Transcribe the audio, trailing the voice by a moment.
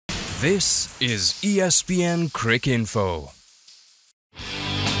This is ESPN Cricinfo.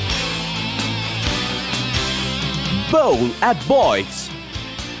 Bowl at Boyks.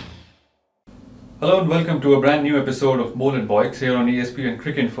 Hello and welcome to a brand new episode of Bowl at Boyks here on ESPN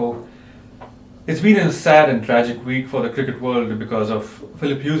Cricinfo. It's been a sad and tragic week for the cricket world because of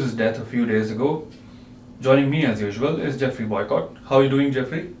Phillip Hughes' death a few days ago. Joining me as usual is Geoffrey Boycott. How are you doing,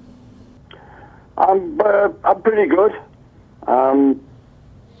 Geoffrey? I'm pretty good.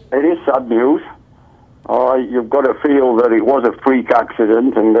 It is sad news. You've got to feel that it was a freak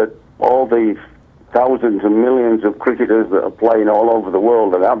accident and that all these thousands and millions of cricketers that are playing all over the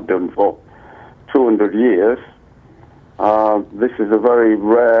world and have done for 200 years, this is a very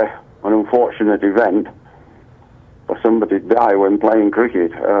rare and unfortunate event for somebody to die when playing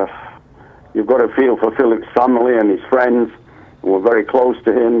cricket. You've got to feel for Philip's family and his friends who were very close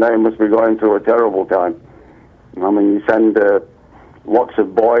to him. They must be going through a terrible time. I mean, you send lots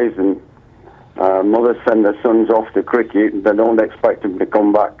of boys and mothers send their sons off to cricket, and they don't expect them to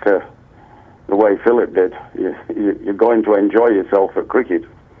come back the way Philip did. You're going to enjoy yourself at cricket.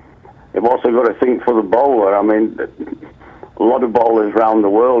 You've also got to think for the bowler. I mean, a lot of bowlers around the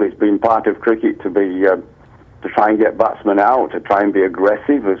world, it's been part of cricket to try and get batsmen out, to try and be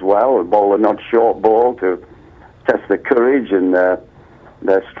aggressive as well. A bowler not short ball, to test their courage and their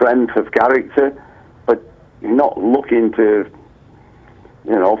strength of character. But you're not looking to,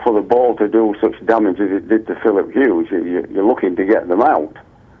 for the ball to do such damage as it did to Phillip Hughes. You're looking to get them out.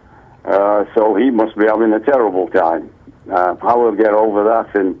 So he must be having a terrible time. How he'll get over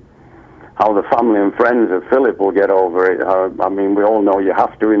that and how the family and friends of Philip will get over it. I mean, we all know you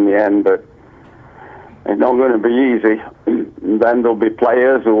have to in the end, but it's not going to be easy. And then there'll be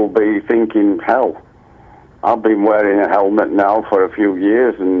players who will be thinking, hell, I've been wearing a helmet now for a few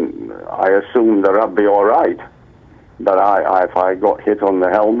years, and I assumed that I'd be all right. That if I got hit on the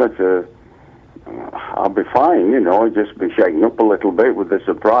helmet, I'll be fine, just be shaken up a little bit with the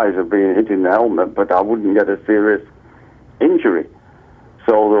surprise of being hit in the helmet, but I wouldn't get a serious injury.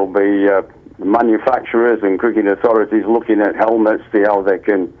 So there'll be manufacturers and cricket authorities looking at helmets, see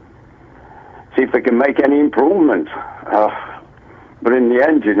if they can make any improvement. But in the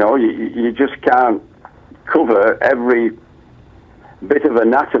end, you just can't cover every bit of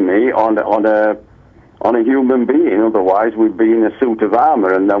anatomy on a human being. Otherwise, we'd be in a suit of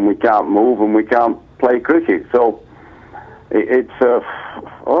armour, and then we can't move and we can't play cricket. So there'll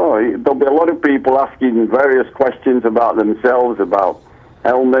be a lot of people asking various questions about themselves, about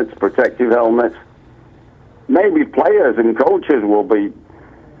helmets, protective helmets. Maybe players and coaches will be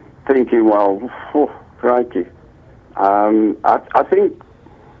thinking, well, crikey. I think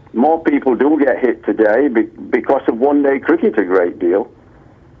more people do get hit today because of one-day cricket a great deal.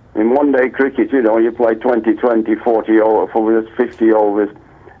 In one-day cricket, you play 20, 40 overs, 50 overs,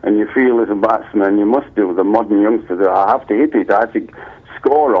 and you feel as a batsman, you must do, the modern youngsters, I have to hit it, I have to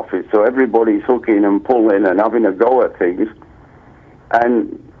score off it, so everybody's hooking and pulling and having a go at things.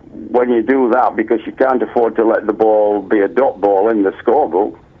 And when you do that, because you can't afford to let the ball be a dot ball in the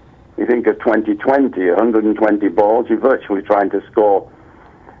scorebook, you think of 2020, 120 balls, you're virtually trying to score,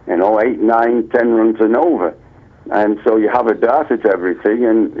 8, 9, 10 runs and over. And so you have a dart at everything,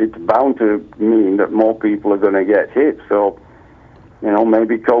 and it's bound to mean that more people are going to get hit. So,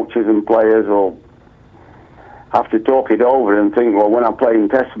 maybe coaches and players will have to talk it over and think, well, when I'm playing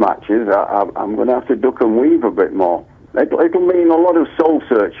test matches, I'm going to have to duck and weave a bit more. It'll mean a lot of soul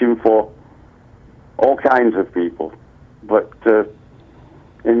searching for all kinds of people. But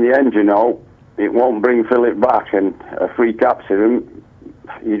in the end, it won't bring Philip back, and a freak accident,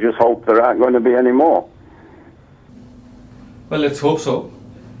 you just hope there aren't going to be any more. Well, let's hope so.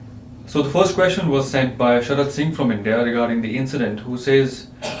 So the first question was sent by Sharat Singh from India regarding the incident, who says,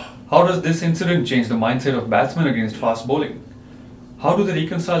 how does this incident change the mindset of batsmen against fast bowling? How do they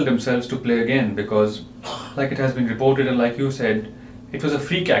reconcile themselves to play again? Because, like it has been reported and like you said, it was a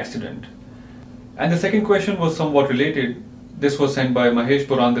freak accident. And the second question was somewhat related. This was sent by Mahesh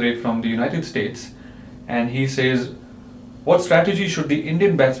Purandare from the United States. And he says, what strategy should the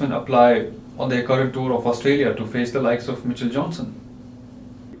Indian batsmen apply on their current tour of Australia to face the likes of Mitchell Johnson?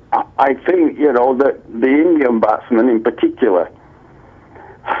 I think, that the Indian batsmen in particular,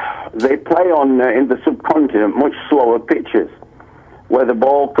 they play in the subcontinent much slower pitches, where the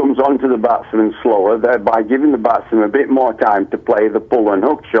ball comes onto the batsman slower, thereby giving the batsman a bit more time to play the pull and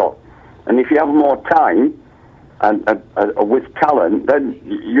hook shot. And if you have more time and with talent, then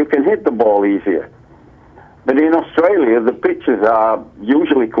you can hit the ball easier. But in Australia, the pitches are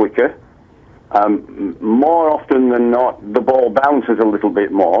usually quicker. More often than not, the ball bounces a little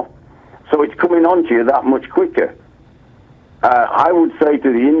bit more. So it's coming onto you that much quicker. I would say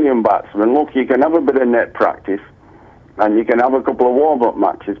to the Indian batsmen, look, you can have a bit of net practice and you can have a couple of warm-up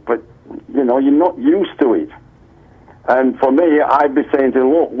matches, but, you know, you're not used to it. And for me, I'd be saying to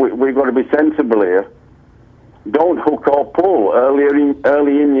them, look, we've got to be sensible here. Don't hook or pull early in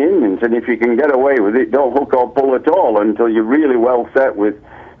the innings, and if you can get away with it, don't hook or pull at all until you're really well set with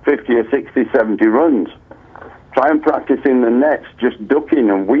 50 or 60, 70 runs. Try and practice in the nets, just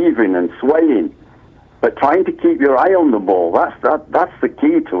ducking and weaving and swaying, but trying to keep your eye on the ball. That's the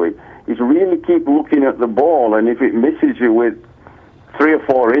key to it, is really keep looking at the ball, and if it misses you with 3 or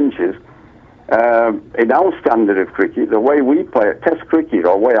 4 inches, in our standard of cricket, the way we play it, Test cricket,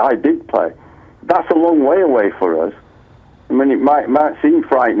 or the way I did play, that's a long way away for us. I mean, it might seem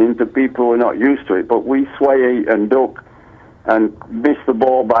frightening to people who are not used to it, but we sway and duck and miss the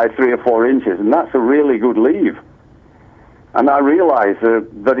ball by 3 or 4 inches, and that's a really good leave. And I realise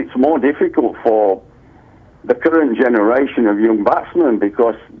that it's more difficult for the current generation of young batsmen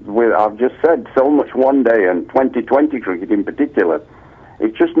because, I've just said, so much one day and 2020 cricket in particular,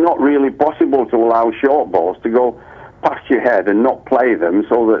 it's just not really possible to allow short balls to go past your head and not play them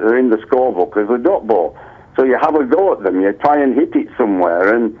so that they're in the scorebook as a dot ball. So you have a go at them, you try and hit it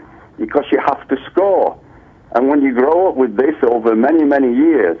somewhere, and because you have to score. And when you grow up with this over many, many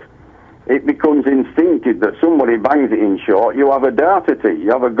years, it becomes instinctive that somebody bangs it in short, you have a dart at it,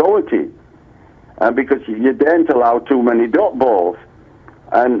 you have a go at it. Because you daren't allow too many dot balls.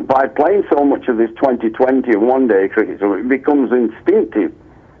 And by playing so much of this 2020 and one-day cricket, so it becomes instinctive,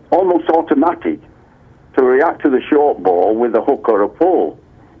 almost automatic, to react to the short ball with a hook or a pull.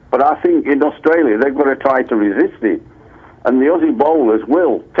 But I think in Australia, they've got to try to resist it. And the Aussie bowlers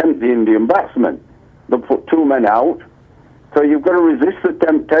will tempt the Indian batsmen. They'll put 2 men out. So you've got to resist the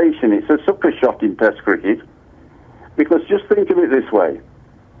temptation. It's a sucker shot in Test cricket. Because just think of it this way.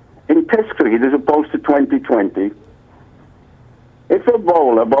 In Test cricket, as opposed to 2020, if a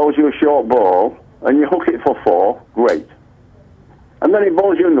bowler bowls you a short ball and you hook it for 4, great. And then he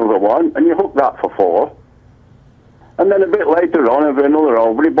bowls you another one and you hook that for 4. And then a bit later on, over another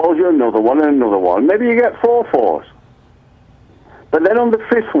over, he bowls you another one and another one. Maybe you get 4 fours. But then on the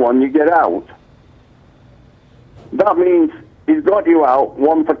 5th one, you get out. That means he's got you out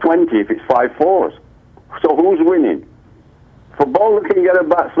 1 for 20 if it's 5 fours. So who's winning? If a bowler can get a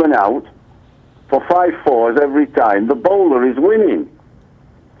batsman out for 5 fours every time, the bowler is winning.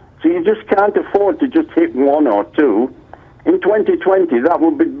 So you just can't afford to just hit 1 or 2. In 2020, that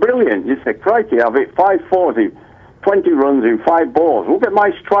would be brilliant. You say, crikey, I've hit 5 fours in 20 runs in 5 balls. Look at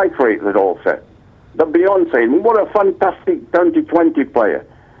my strike rate that all set. The Beyonce, what a fantastic 2020 player.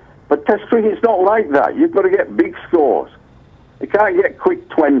 But Test cricket's not like that. You've got to get big scores. You can't get quick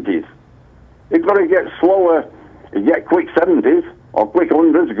 20s. You've got to get slower. You get quick 70s or quick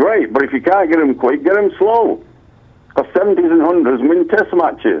 100s, great. But if you can't get them quick, get them slow. Because 70s and 100s win Test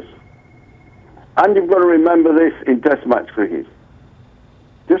matches. And you've got to remember this in Test match cricket.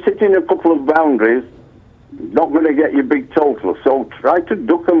 Just hitting a couple of boundaries, not going to get you big total. So try to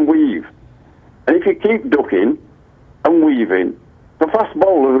duck and weave. And if you keep ducking and weaving, the fast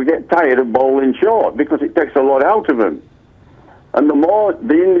bowlers will get tired of bowling short because it takes a lot out of them. And the more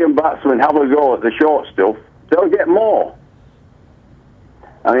the Indian batsmen have a go at the short stuff, they'll get more.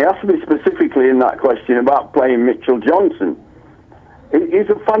 And he asked me specifically in that question about playing Mitchell Johnson. He's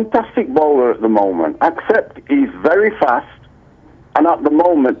a fantastic bowler at the moment, except he's very fast and at the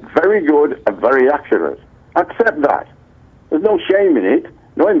moment very good and very accurate. Accept that. There's no shame in it,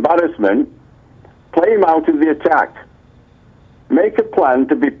 no embarrassment. Play him out of the attack. Make a plan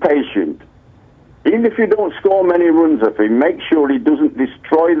to be patient. Even if you don't score many runs of him, make sure he doesn't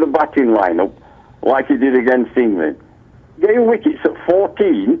destroy the batting lineup like he did against England. Getting wickets at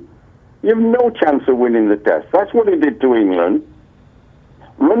 14, you have no chance of winning the Test. That's what he did to England.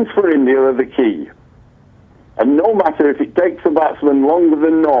 Runs for India are the key. And no matter if it takes a batsman longer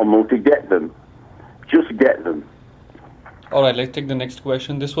than normal to get them, just get them. Alright, let's take the next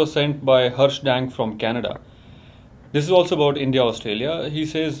question. This was sent by Harsh Dang from Canada. This is also about India-Australia. He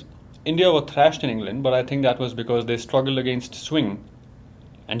says, India were thrashed in England, but I think that was because they struggled against swing.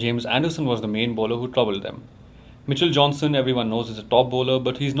 And James Anderson was the main bowler who troubled them. Mitchell Johnson, everyone knows, is a top bowler,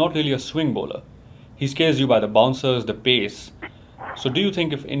 but he's not really a swing bowler. He scares you by the bouncers, the pace. So do you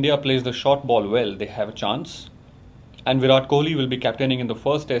think if India plays the short ball well, they have a chance? And Virat Kohli will be captaining in the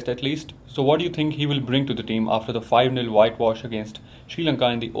first Test at least. So what do you think he will bring to the team after the 5-0 whitewash against Sri Lanka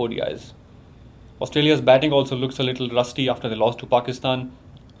in the ODIs? Australia's batting also looks a little rusty after they lost to Pakistan.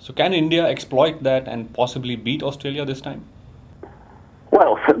 So can India exploit that and possibly beat Australia this time?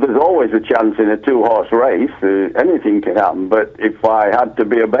 Well, there's always a chance in a 2-horse race. Anything can happen. But if I had to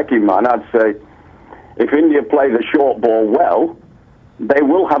be a betting man, I'd say if India play the short ball well, they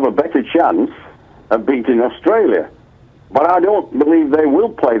will have a better chance of beating Australia. But I don't believe they will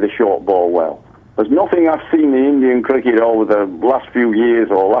play the short ball well. There's nothing I've seen in Indian cricket over the last few years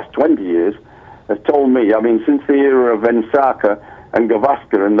or last 20 years has told me, since the era of Venkata and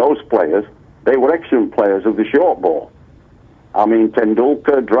Gavaskar and those players, they were excellent players of the short ball.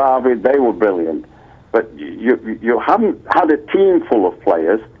 Tendulkar, Dravid, they were brilliant. But you haven't had a team full of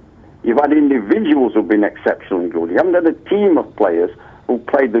players. You've had individuals who've been exceptionally good. You haven't had a team of players who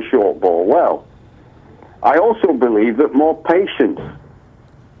played the short ball well. I also believe that more patience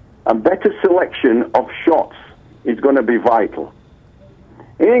and better selection of shots is going to be vital.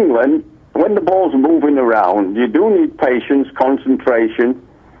 In England, when the ball's moving around, you do need patience, concentration,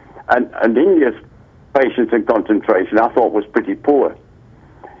 and India's patience and concentration I thought was pretty poor.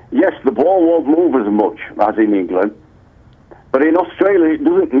 Yes, the ball won't move as much as in England, but in Australia it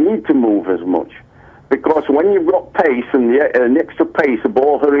doesn't need to move as much, because when you've got pace and the extra pace, the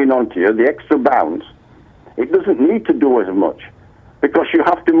ball hurrying onto you, the extra bounce, it doesn't need to do as much, because you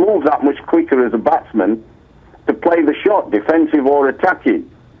have to move that much quicker as a batsman to play the shot, defensive or attacking.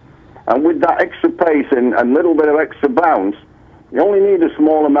 And with that extra pace and a little bit of extra bounce, you only need a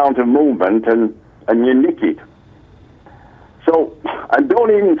small amount of movement and you nick it. So, and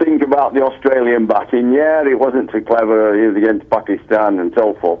don't even think about the Australian batting. Yeah, it wasn't so clever against Pakistan and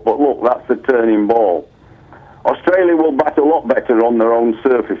so forth, but look, that's the turning ball. Australia will bat a lot better on their own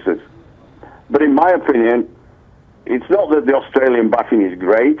surfaces. But in my opinion, it's not that the Australian batting is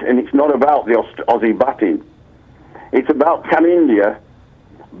great, and it's not about the Aussie batting. It's about, can India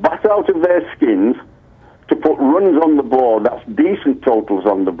bat out of their skins to put runs on the board, that's decent totals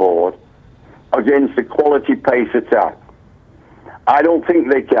on the board, against a quality pace attack. I don't think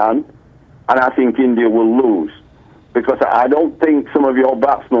they can, and I think India will lose, because I don't think some of your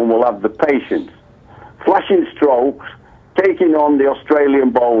batsmen will have the patience. Flashing strokes, taking on the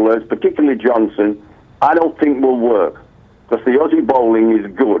Australian bowlers, particularly Johnson, I don't think will work, because the Aussie bowling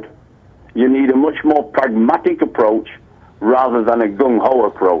is good. You need a much more pragmatic approach rather than a gung-ho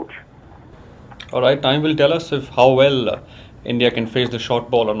approach. All right, time will tell us how well India can face the short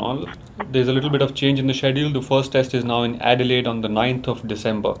ball or not. There's a little bit of change in the schedule. The first test is now in Adelaide on the 9th of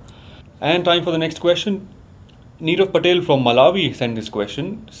December. And time for the next question. Nirav Patel from Malawi sent this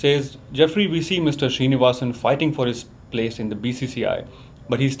question. Says, Geoffrey, we see Mr. Srinivasan fighting for his place in the BCCI,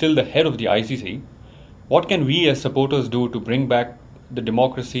 but he's still the head of the ICC. What can we as supporters do to bring back the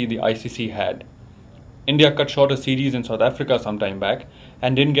democracy the ICC had? India cut short a series in South Africa some time back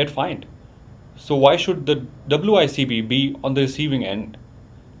and didn't get fined. So why should the WICB be on the receiving end?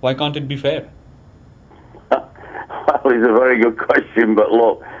 Why can't it be fair? Well, it's a very good question, but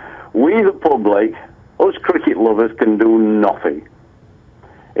look, we the public, us cricket lovers, can do nothing.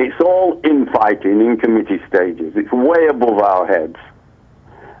 It's all infighting in committee stages. It's way above our heads.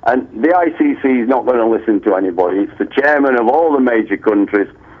 And the ICC is not going to listen to anybody. It's the chairman of all the major countries.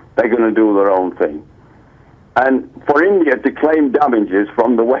 They're going to do their own thing. And for India to claim damages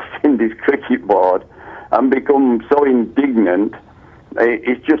from the West Indies Cricket Board and become so indignant,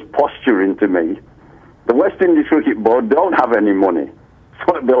 it's just posturing to me. The West Indies Cricket Board don't have any money.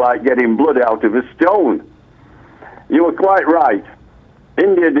 So it'd be like getting blood out of a stone. You were quite right.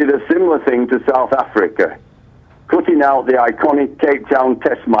 India did a similar thing to South Africa, cutting out the iconic Cape Town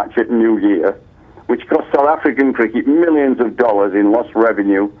Test match at New Year, which cost South African cricket millions of dollars in lost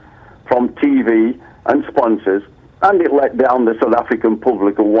revenue from TV and sponsors, and it let down the South African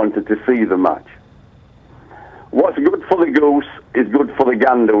public who wanted to see the match. What's good for the goose is good for the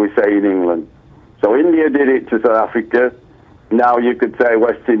gander, we say in England. So India did it to South Africa. Now you could say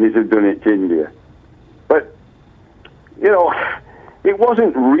West Indies have done it to India. But, it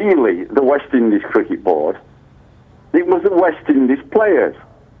wasn't really the West Indies Cricket Board. It was the West Indies players.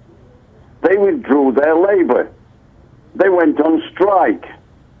 They withdrew their labour. They went on strike.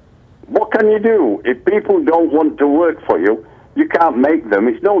 What can you do? If people don't want to work for you, you can't make them.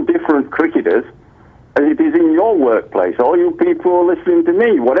 It's no different cricketers as it is in your workplace. All you people who are listening to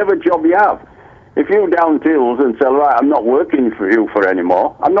me, whatever job you have, if you down tools and say, right, I'm not working for you for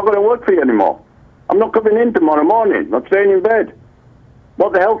anymore, I'm not going to work for you anymore. I'm not coming in tomorrow morning. I'm staying in bed.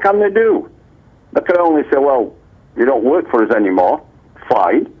 What the hell can they do? They can only say, well, you don't work for us anymore.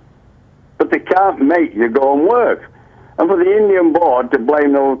 Fine. But they can't make you go and work. And for the Indian board to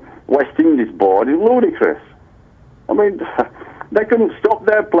blame the West Indies board is ludicrous. I mean, they couldn't stop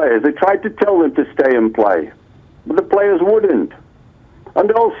their players. They tried to tell them to stay and play. But the players wouldn't.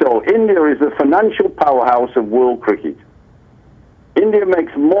 And also, India is the financial powerhouse of world cricket. India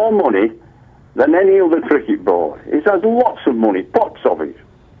makes more money than any other cricket board. It has lots of money, pots of it.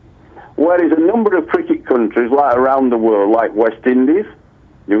 Whereas a number of cricket countries like around the world, like West Indies,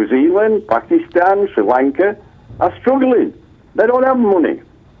 New Zealand, Pakistan, Sri Lanka, are struggling. They don't have money.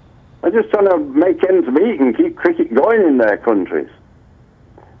 They're just trying to make ends meet and keep cricket going in their countries.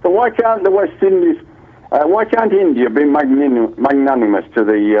 So why can't the West Indies, why can't India be magnanimous to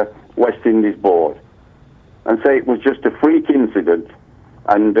the West Indies board and say it was just a freak incident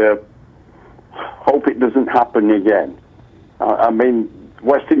and hope it doesn't happen again? I mean,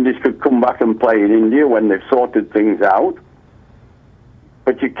 West Indies could come back and play in India when they've sorted things out,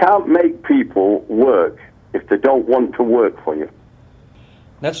 but you can't make people work if they don't want to work for you.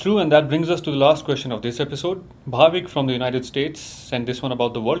 That's true, and that brings us to the last question of this episode. Bhavik from the United States sent this one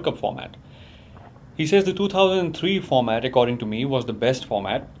about the World Cup format. He says the 2003 format, according to me, was the best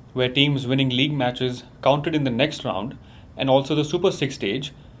format, where teams winning league matches counted in the next round, and also the Super 6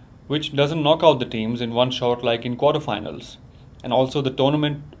 stage, which doesn't knock out the teams in one shot like in quarterfinals. And also the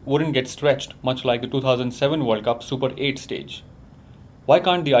tournament wouldn't get stretched, much like the 2007 World Cup Super 8 stage. Why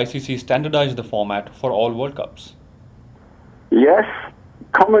can't the ICC standardize the format for all World Cups? Yes,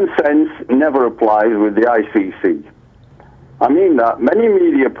 common sense never applies with the ICC. I mean that many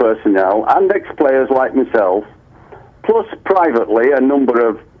media personnel and ex-players like myself, plus privately a number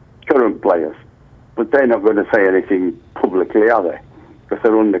of current players, but they're not going to say anything publicly, are they? Because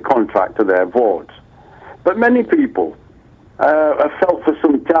they're under contract to their boards. But many people have felt for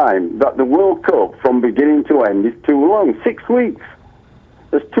some time that the World Cup from beginning to end is too long, 6 weeks.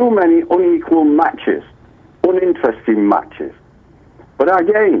 There's too many unequal matches, uninteresting matches. But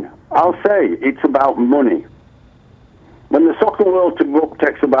again, I'll say it's about money. When the Soccer World Cup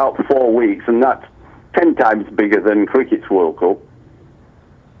takes about 4 weeks, and that's 10 times bigger than cricket's World Cup,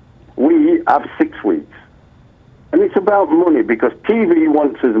 we have 6 weeks. And it's about money because TV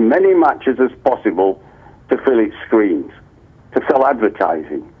wants as many matches as possible to fill its screens, to sell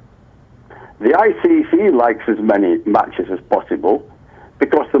advertising. The ICC likes as many matches as possible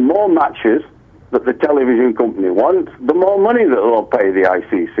because the more matches that the television company wants, the more money that they'll pay the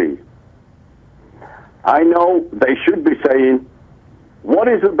ICC. I know they should be saying, what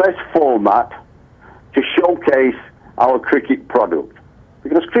is the best format to showcase our cricket product?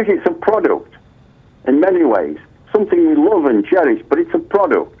 Because cricket's a product in many ways, something we love and cherish, but it's a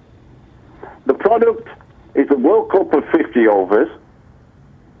product. The product is the World Cup of 50 overs.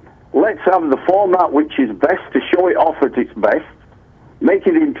 Let's have the format which is best to show it off at its best, make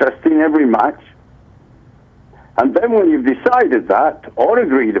it interesting every match, and then when you've decided that or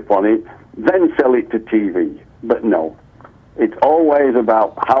agreed upon it, then sell it to TV. But no, it's always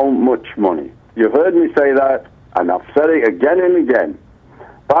about how much money. You've heard me say that, and I've said it again and again.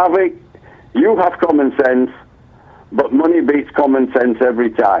 Bhavik, you have common sense, but money beats common sense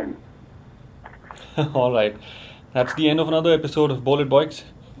every time. All right, that's the end of another episode of Bowled Boys.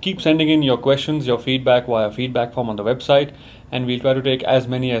 Keep sending in your questions, your feedback via feedback form on the website, and we'll try to take as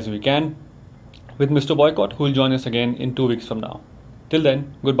many as we can with Mr. Boycott, who will join us again in 2 weeks from now. Till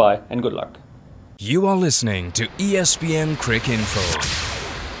then, goodbye and good luck. You are listening to ESPN Crick Info.